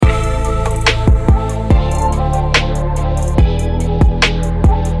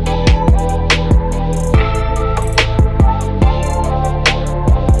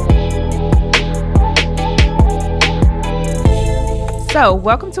So,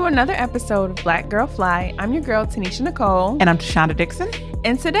 welcome to another episode of Black Girl Fly. I'm your girl, Tanisha Nicole. And I'm Tashonda Dixon.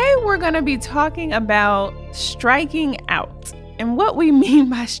 And today we're going to be talking about striking out. And what we mean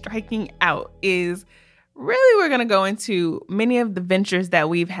by striking out is really we're going to go into many of the ventures that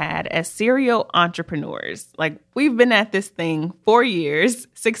we've had as serial entrepreneurs. Like, we've been at this thing for years,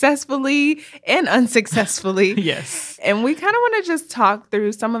 successfully and unsuccessfully. Yes. And we kind of want to just talk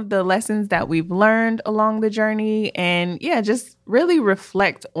through some of the lessons that we've learned along the journey and, just really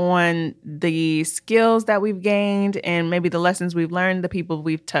reflect on the skills that we've gained and maybe the lessons we've learned, the people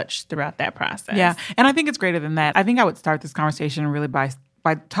we've touched throughout that process. Yeah. And I think it's greater than that. I think I would start this conversation really by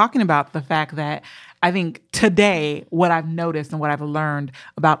talking about the fact that I think today what I've noticed and what I've learned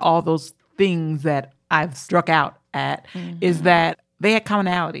about all those things that I've struck out at is that they had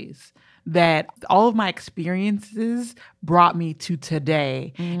commonalities, that all of my experiences brought me to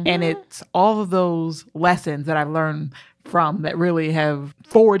today. And it's all of those lessons that I've learned from that really have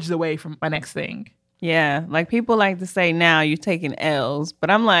forged the way from my next thing. Yeah, like people like to say now you're taking L's, but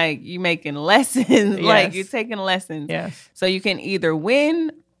I'm like, you making lessons. Yes. Like you're taking lessons. Yes. So you can either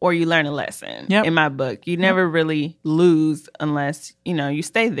win or you learn a lesson. Yep. In my book. You never really lose unless, you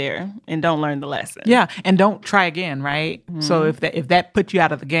stay there and don't learn the lesson. Yeah. And don't try again, right? So if that put you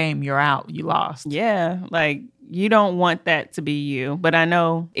out of the game, you're out. You lost. Yeah, like you don't want that to be you, but I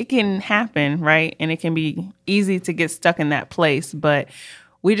know it can happen, right? And it can be easy to get stuck in that place, but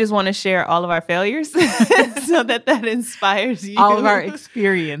we just want to share all of our failures so that inspires you. All of our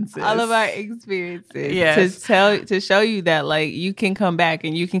experiences. All of our experiences. Yes. To show you that like you can come back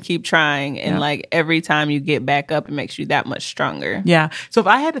and you can keep trying and like every time you get back up, it makes you that much stronger. Yeah. So if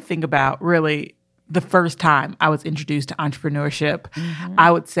I had to think about really the first time I was introduced to entrepreneurship,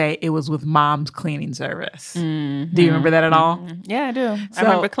 I would say it was with Mom's cleaning service. Do you remember that at all? Yeah, I do. I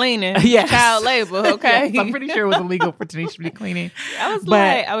remember cleaning. Yes. Child labor, okay? Yes, I'm pretty sure it was illegal for Tanisha to be cleaning.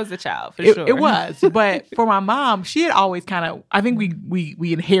 I was a child, for sure. It was. But for my mom, she had always kind of, I think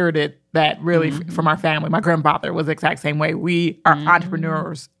we inherited that really from our family. My grandfather was the exact same way. We are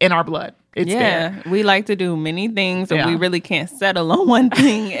entrepreneurs in our blood. It's there. We like to do many things and we really can't settle on one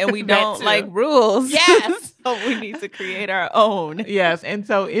thing and we don't like rules. Yes. So we need to create our own. Yes. And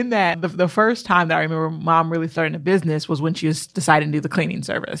so in that, the first time that I remember Mom really starting a business was when she was deciding to do the cleaning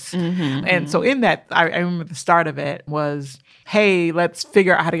service. And so in that, I remember the start of it was, hey, let's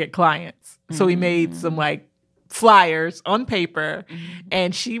figure out how to get clients. So we made some like flyers on paper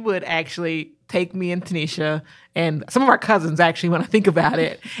and she would actually take me and Tanisha and some of our cousins, actually, when I think about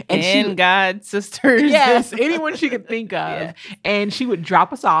it. And God sisters. Yes, anyone she could think of. Yeah. And she would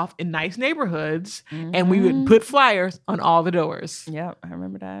drop us off in nice neighborhoods and we would put flyers on all the doors. Yep, I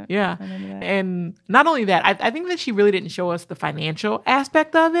remember that. Yeah. I remember that. And not only that, I think that she really didn't show us the financial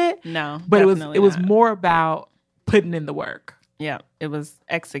aspect of it. No, but it was more about putting in the work. Yeah, it was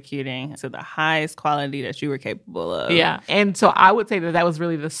executing to the highest quality that you were capable of. Yeah. And so I would say that was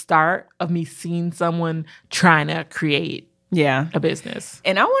really the start of me seeing someone trying to create a business.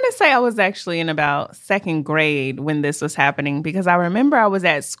 And I want to say I was actually in about second grade when this was happening because I remember I was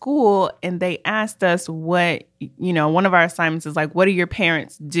at school and they asked us what, one of our assignments is like, what do your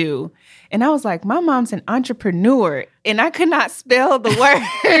parents do? And I was like, my mom's an entrepreneur. And I could not spell the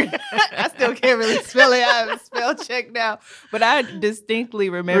word. I still can't really spell it. I have a spell check now. But I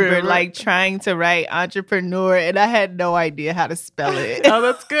distinctly remember like trying to write entrepreneur and I had no idea how to spell it. Oh,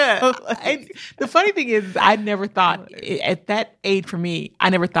 that's good. And the funny thing is I never thought at that age for me,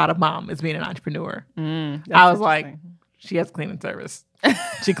 I never thought of Mom as being an entrepreneur. I was like, she has a cleaning service.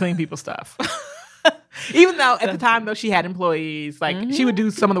 She cleaned people's stuff. Even though at the time, though, she had employees, like she would do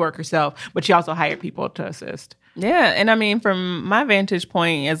some of the work herself, but she also hired people to assist. Yeah. And I mean, from my vantage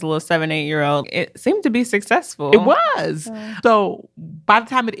point as a little 7-8-year-old, it seemed to be successful. It was. So by the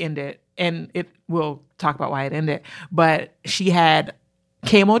time it ended, and we'll talk about why it ended, but she had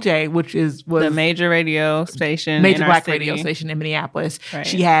KMOJ, which was the major radio station, major black radio station in Minneapolis. Right.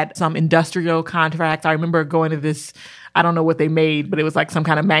 She had some industrial contracts. I remember going to this, I don't know what they made, but it was like some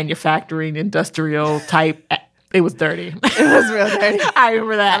kind of manufacturing industrial type. It was dirty. It was real dirty. I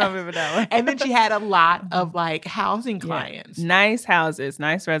remember that. I don't remember that one. And then she had a lot of like housing clients. Yeah. Nice houses,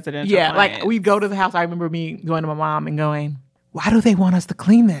 nice residential clients. Like we'd go to the house. I remember me going to my mom and going, why do they want us to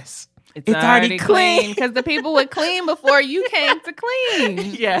clean this? It's already clean because the people would clean before you came to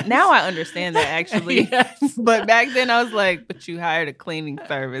clean. Yes. Now I understand that actually. Yes. But back then I was like, but you hired a cleaning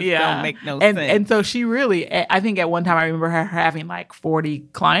service. Yeah. Don't make no sense. And so she really, I think at one time I remember her having like 40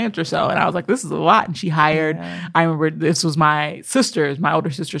 clients or so. And I was like, this is a lot. And she hired, I remember this was my older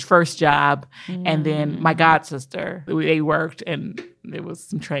sister's first job. And then my god sister, they worked and There was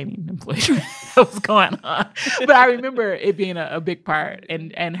some training, employee training that was going on. But I remember it being a big part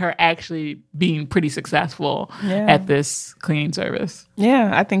and her actually being pretty successful at this cleaning service.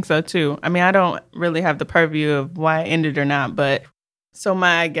 Yeah, I think so too. I mean, I don't really have the purview of why it ended or not, but so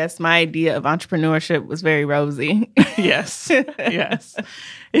I guess my idea of entrepreneurship was very rosy. Yes. Yes.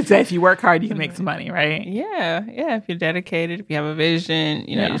 It's that if you work hard, you can make some money, right? Yeah. If you're dedicated, if you have a vision,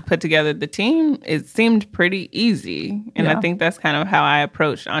 you just put together the team, it seemed pretty easy. And I think that's kind of how I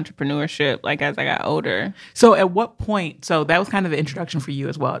approached entrepreneurship, like as I got older. So at what point, so that was kind of the introduction for you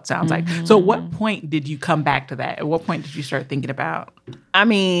as well, it sounds like. So at what point did you come back to that? At what point did you start thinking about? I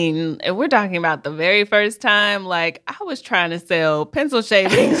mean, if we're talking about the very first time, like I was trying to sell pencil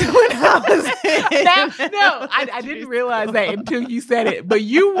shavings when I was No, I didn't realize that until you said it. But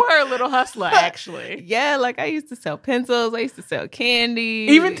you were a little hustler, actually. Yeah, like I used to sell pencils. I used to sell candy.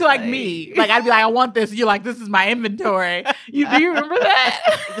 Even to like me. Like I'd be like, I want this. You're like, this is my inventory. Do you remember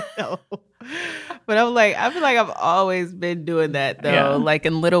that? No. But I feel like I've always been doing that though, like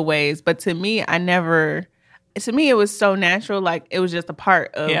in little ways. But to me, it was so natural. Like it was just a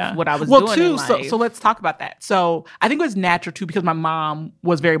part of what I was doing in life. So let's talk about that. So I think it was natural too because my mom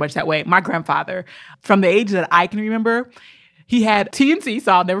was very much that way. My grandfather, from the age that I can remember, he had TNC,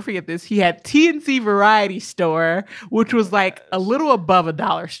 so I'll never forget this. He had TNC Variety Store, which was like a little above a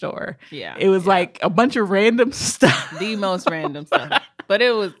dollar store. Yeah. It was like a bunch of random stuff. The most random stuff. But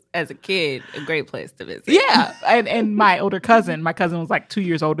it was, as a kid, a great place to visit. Yeah. And my cousin was like 2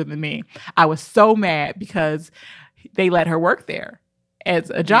 years older than me. I was so mad because they let her work there as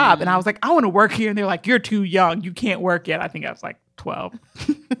a job. And I was like, I want to work here. And they're like, you're too young. You can't work yet. I think I was like 12,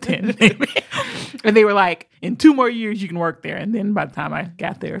 10 maybe. And they were like, in 2 more years, you can work there. And then by the time I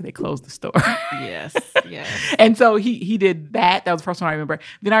got there, they closed the store. Yes. And so he did that. That was the first one I remember.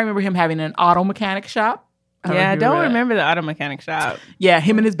 Then I remember him having an auto mechanic shop. I don't remember the auto mechanic shop. Yeah,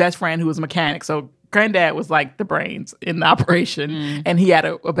 him and his best friend who was a mechanic. So granddad was like the brains in the operation. And he had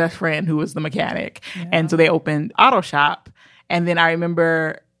a best friend who was the mechanic. Yeah. And so they opened auto shop. And then I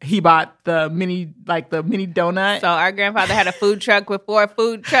remember he bought the mini donut. So our grandfather had a food truck before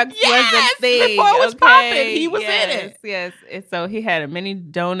food trucks was a thing. Before it was popping, he was in it. Yes. And so he had a mini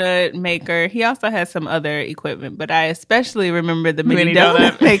donut maker. He also had some other equipment, but I especially remember the mini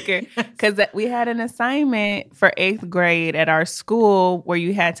donut maker because we had an assignment for 8th grade at our school where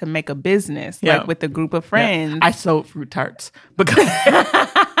you had to make a business, like with a group of friends. I sold fruit tarts because...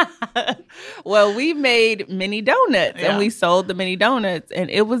 Well, we made mini donuts and we sold the mini donuts and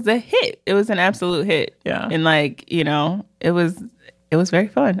it was a hit. It was an absolute hit. Yeah. And it was very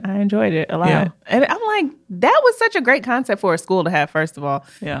fun. I enjoyed it a lot. Yeah. And I'm like, that was such a great concept for a school to have, first of all.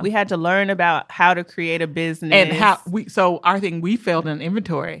 Yeah. We had to learn about how to create a business. And our thing, we failed in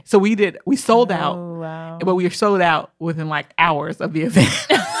inventory. So we sold out. Wow. But we were sold out within like hours of the event.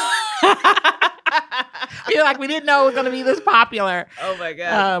 We didn't know it was going to be this popular. Oh my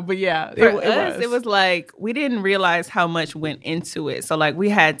God. But yeah, it was like, we didn't realize how much went into it. So like we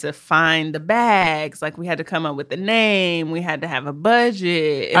had to find the bags. Like we had to come up with the name. We had to have a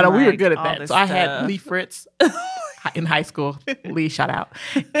budget. I know we were good at that. So I had Lee Fritz in high school. Lee, shout out.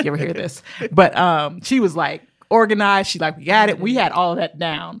 You ever hear this? But she was like, organized. She like, we got it. We had all of that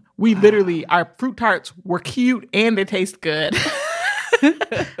down. We literally, our fruit tarts were cute and they taste good.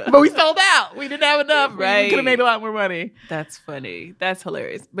 But we sold out. We didn't have enough. Right. We could have made a lot more money. That's funny. That's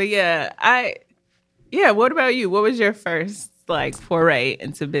hilarious. But what about you? What was your first foray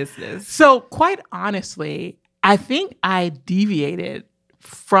into business? So quite honestly, I think I deviated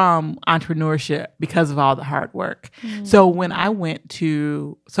from entrepreneurship because of all the hard work. So when I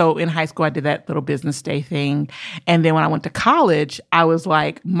in high school, I did that little business day thing. And then when I went to college, I was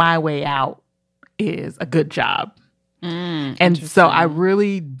like, my way out is a good job. And so I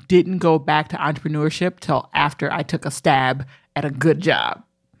really didn't go back to entrepreneurship till after I took a stab at a good job.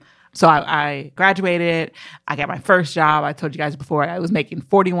 So I graduated. I got my first job. I told you guys before I was making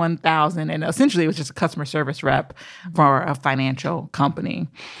 $41,000, and essentially it was just a customer service rep for a financial company.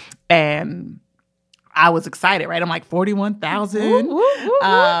 And I was excited, right? I'm like, 41,000. That was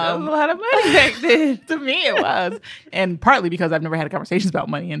a lot of money back then. To me, it was. And partly because I've never had conversations about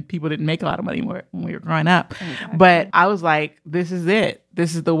money and people didn't make a lot of money when we were growing up. Exactly. But I was like, this is it.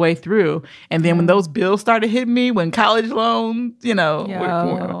 This is the way through. And then when those bills started hitting me, when college loans,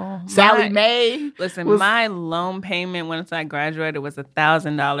 Sally Mae. Listen, my loan payment once I graduated was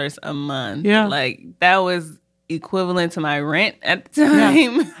 $1,000 a month. Yeah. Like that was equivalent to my rent at the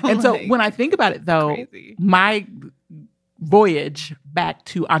time. Yeah. And so when I think about it though, crazy. My voyage back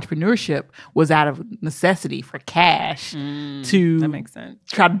to entrepreneurship was out of necessity for cash that makes sense.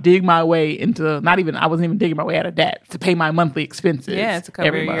 try to dig my way into I wasn't even digging my way out of debt to pay my monthly expenses. Yeah, to cover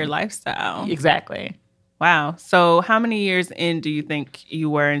every your month. lifestyle. Exactly. Wow. So how many years in do you think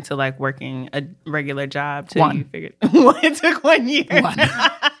you were into like working a regular job till One. you figured it took 1 year? One.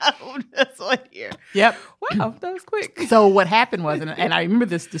 Just 1 year. Yep. Wow, that was quick. So what happened was, and I remember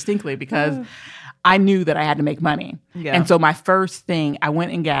this distinctly because I knew that I had to make money. Yeah. And so my first thing, I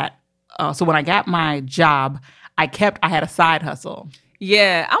went and got, so when I got my job, I had a side hustle.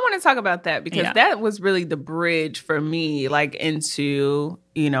 Yeah, I want to talk about that because Yeah. that was really the bridge for me, like into,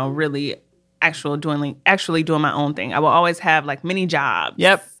 really actually doing my own thing. I will always have like mini jobs.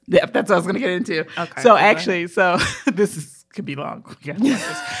 Yep, that's what I was going to get into. Okay, So go actually, could be long.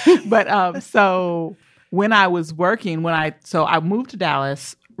 But so when I was working, I moved to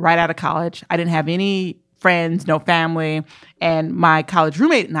Dallas right out of college. I didn't have any friends, no family. And my college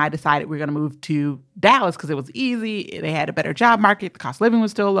roommate and I decided we were going to move to Dallas because it was easy. They had a better job market. The cost of living was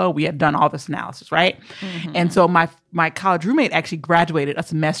still low. We had done all this analysis, right? Mm-hmm. And so my college roommate actually graduated a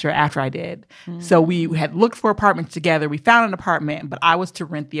semester after I did. Mm-hmm. So we had looked for apartments together. We found an apartment, but I was to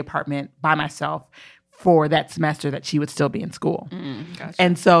rent the apartment by myself for that semester that she would still be in school. Gotcha.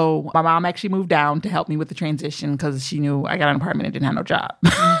 And so my mom actually moved down to help me with the transition because she knew I got an apartment and didn't have no job.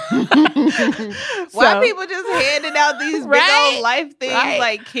 Why people just handing out these big old life things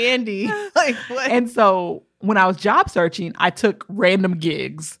like candy? Like what? And so when I was job searching, I took random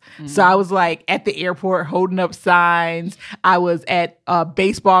gigs. Mm-hmm. So I was like at the airport holding up signs. I was at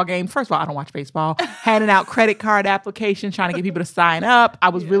baseball games. First of all, I don't watch baseball. Handing out credit card applications, trying to get people to sign up. I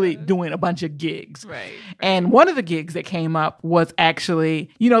was really doing a bunch of gigs. Right. And one of the gigs that came up was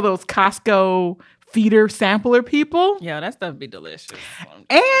actually, those Costco feeder sampler people. Yeah, that stuff be delicious. And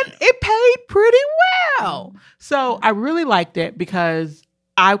it paid pretty well. So I really liked it because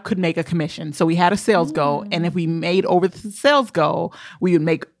I could make a commission. So we had a sales goal. And if we made over the sales goal, we would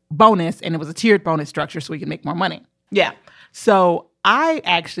make bonus. And it was a tiered bonus structure so we could make more money. Yeah. So I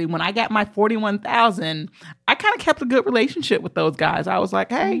actually, when I got my $41,000, I kind of kept a good relationship with those guys. I was like,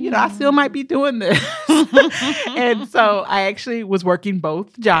 hey, I still might be doing this. And so I actually was working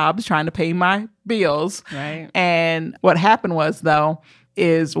both jobs trying to pay my bills. Right. And what happened was, though,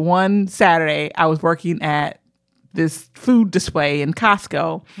 is one Saturday I was working at this food display in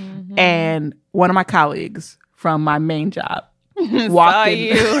Costco, and one of my colleagues from my main job walked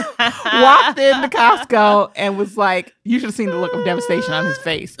into Costco and was like, you should have seen the look of devastation on his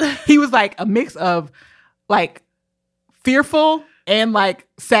face. He was like a mix of like fearful and like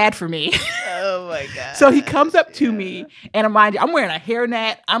sad for me. Oh my God. So he comes up to me, and mind you, I'm wearing a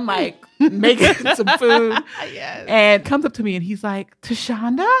hairnet. I'm like making some food. Yes. And comes up to me and he's like,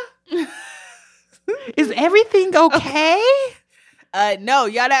 Tashonda? Is everything okay? No,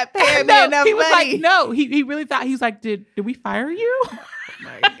 y'all not paying me No, enough he was money. like, no. He really thought, he was like, did we fire you? Oh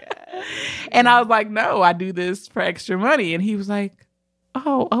my God. And I was like, no, I do this for extra money. And he was like,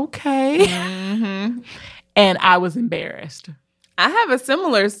 oh, okay. Mm-hmm. And I was embarrassed. I have a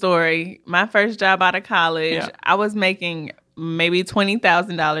similar story. My first job out of college, Yeah. I was making maybe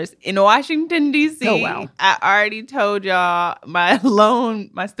 $20,000 in Washington, D.C. Oh, wow. I already told y'all my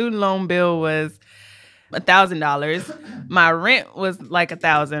student loan bill was $1,000. My rent was like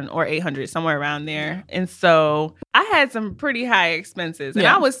 $1,000 or $800, somewhere around there. And so I had some pretty high expenses. And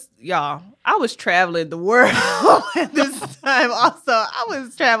Yeah. I was traveling the world at this time. Also, I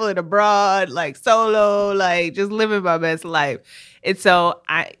was traveling abroad, like solo, like just living my best life. And so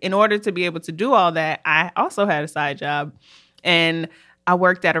in order to be able to do all that, I also had a side job, and I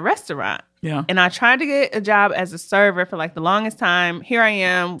worked at a restaurant. Yeah. And I tried to get a job as a server for like the longest time. Here I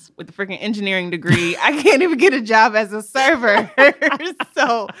am with a freaking engineering degree. I can't even get a job as a server.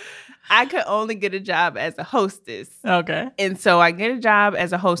 So I could only get a job as a hostess. Okay. And so I get a job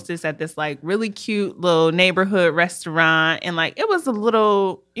as a hostess at this like really cute little neighborhood restaurant. And like it was a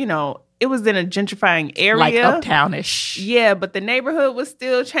little, it was in a gentrifying area. Like uptownish. Yeah, but the neighborhood was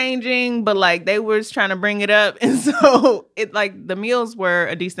still changing, but like they were trying to bring it up. And so it like the meals were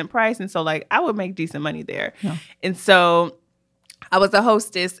a decent price. And so like I would make decent money there. Yeah. And so I was a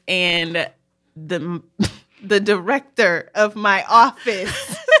hostess, and the director of my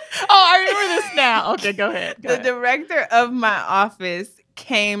office. Oh, I remember this now. Okay, go ahead. The director of my office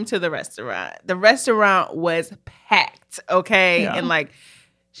came to the restaurant. The restaurant was packed, okay? Yeah. And like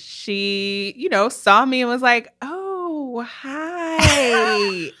she, saw me and was like, "Oh,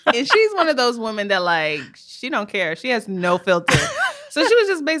 hi." And she's one of those women that like she don't care. She has no filter. So she was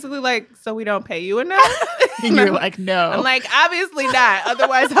just basically like, so we don't pay you enough? And you're like, no. I'm like, obviously not.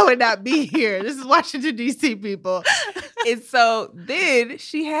 Otherwise, I would not be here. This is Washington, D.C., people. And so then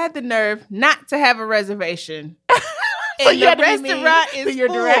she had the nerve not to have a reservation. So And you the had to be mean restaurant to is your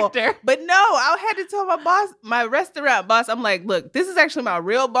full. director. But no, I had to tell my boss, my restaurant boss, I'm like, look, this is actually my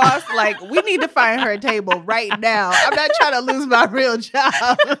real boss. Like, we need to find her a table right now. I'm not trying to lose my real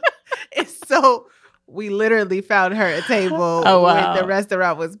job. And so we literally found her a table when the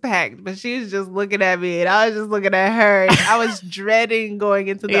restaurant was packed. But she was just looking at me and I was just looking at her. And I was dreading going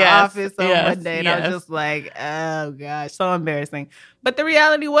into the office on Monday. And I was just like, oh gosh, so embarrassing. But the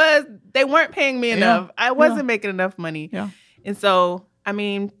reality was they weren't paying me enough. I wasn't making enough money. Yeah. And so, I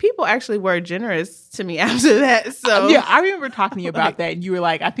mean, people actually were generous to me after that. So yeah, I remember talking to you about that. And you were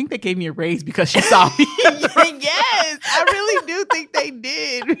like, I think they gave me a raise because she saw me. Yes, I really do think they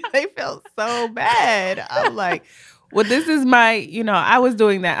did. They felt so bad. I'm like, well, this is my, I was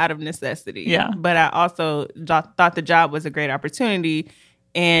doing that out of necessity. Yeah. But I also thought the job was a great opportunity.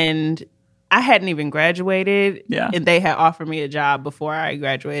 And I hadn't even graduated. Yeah. And they had offered me a job before I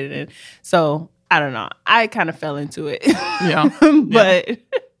graduated. And so, I don't know. I kind of fell into it. Yeah. But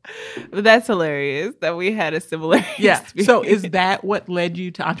that's hilarious that we had a similar experience. So is that what led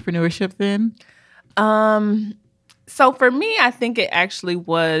you to entrepreneurship then? So for me, I think it actually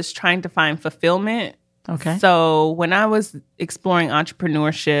was trying to find fulfillment. Okay. So when I was exploring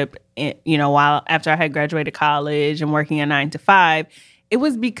entrepreneurship, after I had graduated college and working a 9-to-5, it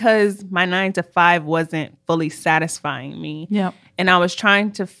was because my 9-to-5 wasn't fully satisfying me. Yeah. And I was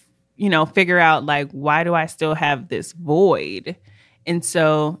trying to, figure out like, why do I still have this void? And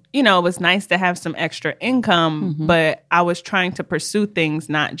so, it was nice to have some extra income, but I was trying to pursue things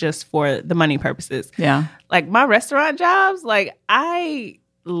not just for the money purposes. Yeah. Like my restaurant jobs, like I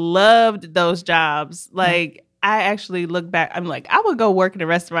loved those jobs. Like I actually look back, I'm like, I would go work in a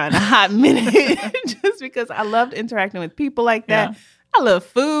restaurant in a hot minute just because I loved interacting with people like that. Yeah. I love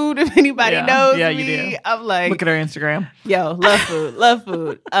food. If anybody knows me, you do. I'm like, look at our Instagram. Yo, love food, love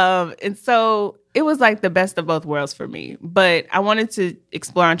food. And so it was like the best of both worlds for me. But I wanted to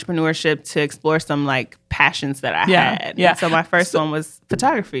explore entrepreneurship to explore some like passions that I had. Yeah. And so my first one was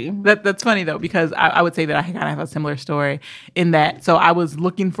photography. That's funny though, because I would say that I kind of have a similar story in that. So I was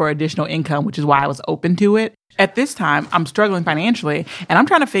looking for additional income, which is why I was open to it. At this time, I'm struggling financially, and I'm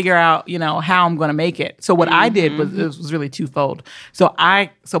trying to figure out, how I'm going to make it. So what I did was really twofold. So I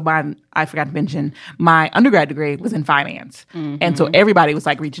forgot to mention, my undergrad degree was in finance. And so everybody was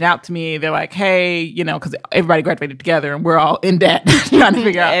like reaching out to me. They're like, hey, because everybody graduated together and we're all in debt trying to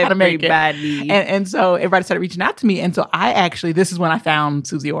figure out how to make it. And so everybody started reaching out to me. And so this is when I found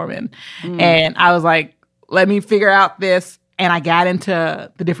Susie Orman. And I was like, let me figure out this. And I got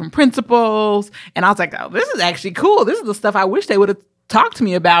into the different principles, and I was like, oh, this is actually cool. This is the stuff I wish they would have talked to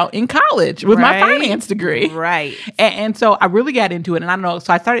me about in college with my finance degree. Right. And so I really got into it, and I don't know.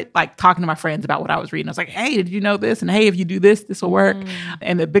 So I started like talking to my friends about what I was reading. I was like, hey, did you know this? And hey, if you do this, this will work.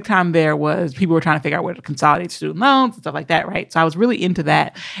 And the big time there was people were trying to figure out where to consolidate student loans and stuff like that, right? So I was really into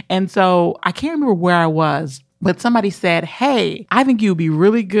that. And so I can't remember where I was, but somebody said, hey, I think you would be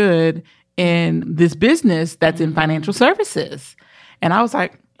really good in this business that's in financial services. And I was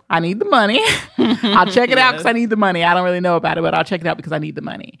like, I need the money. I'll check it out because I need the money. I don't really know about it, but I'll check it out because I need the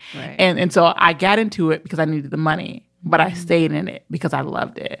money. Right. And so I got into it because I needed the money, but I stayed in it because I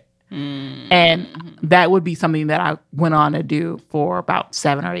loved it. And that would be something that I went on to do for about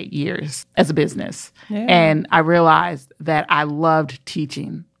 7 or 8 years as a business. Yeah. And I realized that I loved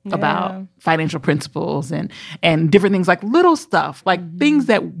teaching about financial principles and different things, like little stuff, like things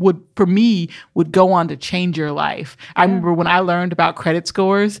that would go on to change your life. I remember when I learned about credit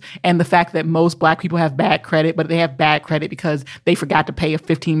scores and the fact that most Black people have bad credit, but they have bad credit because they forgot to pay a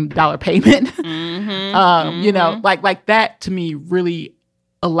 $15 payment. Like that to me really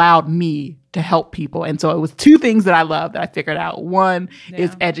allowed me to help people. And so it was 2 things that I loved that I figured out. One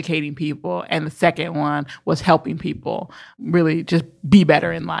is educating people, and the second one was helping people really just be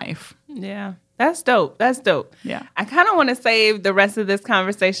better in life. Yeah. That's dope. Yeah. I kind of want to save the rest of this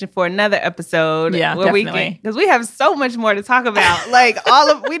conversation for another episode. Yeah, definitely. Because we have so much more to talk about. Like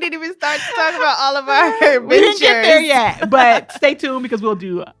we didn't even start to talk about all of our ventures. We didn't get there yet, but stay tuned because we'll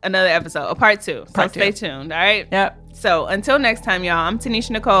do another episode, a part 2. So stay tuned. All right. Yep. So until next time, y'all, I'm Tanisha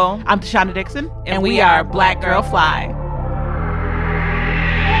Nicole. I'm Tashonda Dixon. And we are Black Girl Fly.